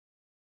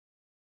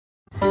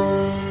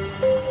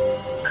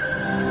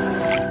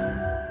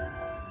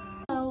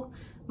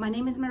My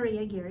name is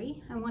Maria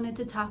Geary. I wanted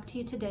to talk to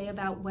you today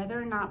about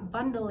whether or not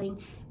bundling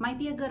might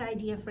be a good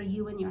idea for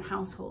you and your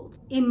household.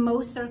 In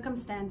most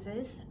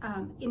circumstances,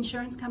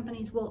 insurance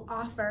companies will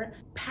offer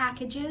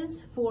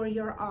packages for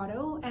your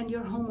auto and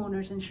your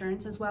homeowner's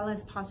insurance, as well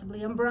as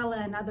possibly umbrella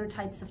and other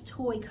types of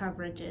toy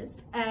coverages,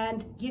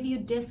 and give you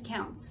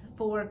discounts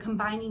for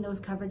combining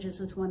those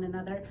coverages with one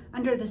another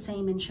under the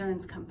same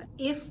insurance company.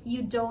 If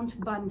you don't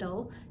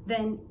bundle,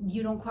 then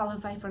you don't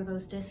qualify for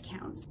those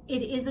discounts.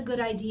 It is a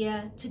good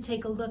idea to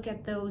take a look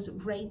at those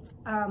rates,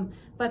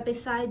 but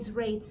besides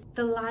rates,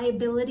 the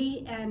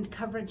liability and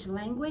coverage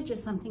language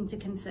is something to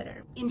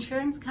consider.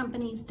 Insurance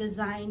companies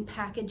design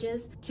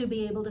packages to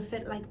be able to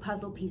fit like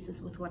puzzle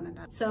pieces with one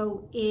another.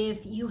 So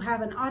if you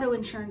have an auto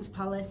insurance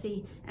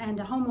policy and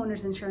a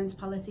homeowner's insurance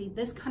policy,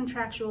 this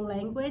contractual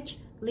language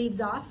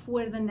leaves off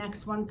where the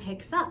next one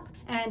picks up.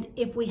 And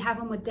if we have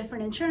them with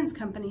different insurance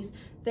companies,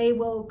 they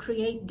will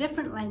create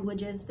different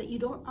languages that you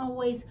don't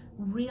always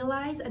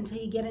realize until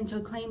you get into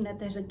a claim that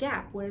there's a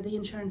gap where the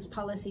insurance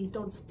policies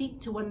don't speak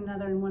to one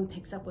another and one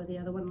picks up where the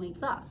other one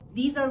leaves off.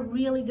 These are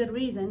really good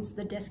reasons,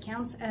 the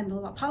discounts and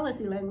the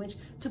policy language,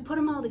 to put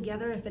them all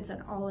together if it's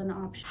at all an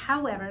option.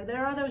 However,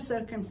 there are those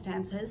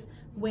circumstances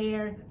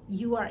where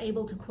you are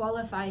able to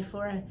qualify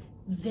for a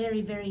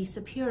very, very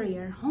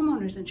superior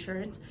homeowner's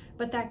insurance,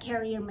 but that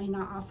carrier may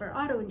not offer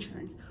auto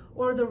insurance,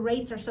 or the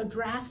rates are so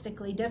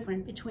drastically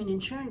different between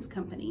insurance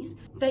companies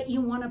that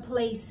you want to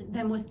place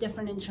them with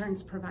different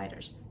insurance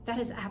providers. That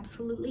is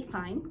absolutely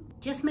fine.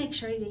 Just make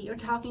sure that you're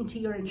talking to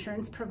your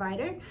insurance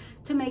provider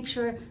to make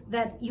sure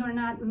that you're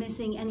not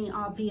missing any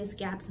obvious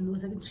gaps in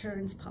those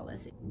insurance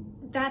policies.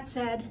 That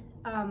said,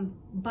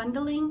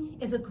 bundling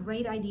is a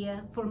great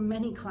idea for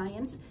many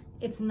clients.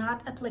 It's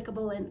not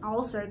applicable in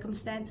all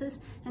circumstances,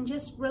 and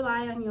just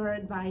rely on your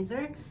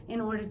advisor in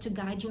order to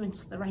guide you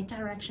into the right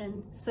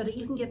direction so that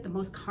you can get the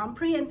most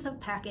comprehensive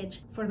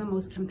package for the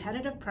most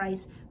competitive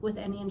price with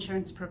any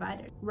insurance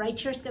provider.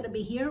 RIGHTSURE is going to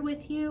be here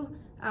with you,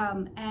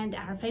 and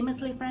our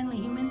famously friendly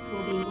humans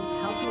will be able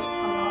to help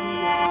you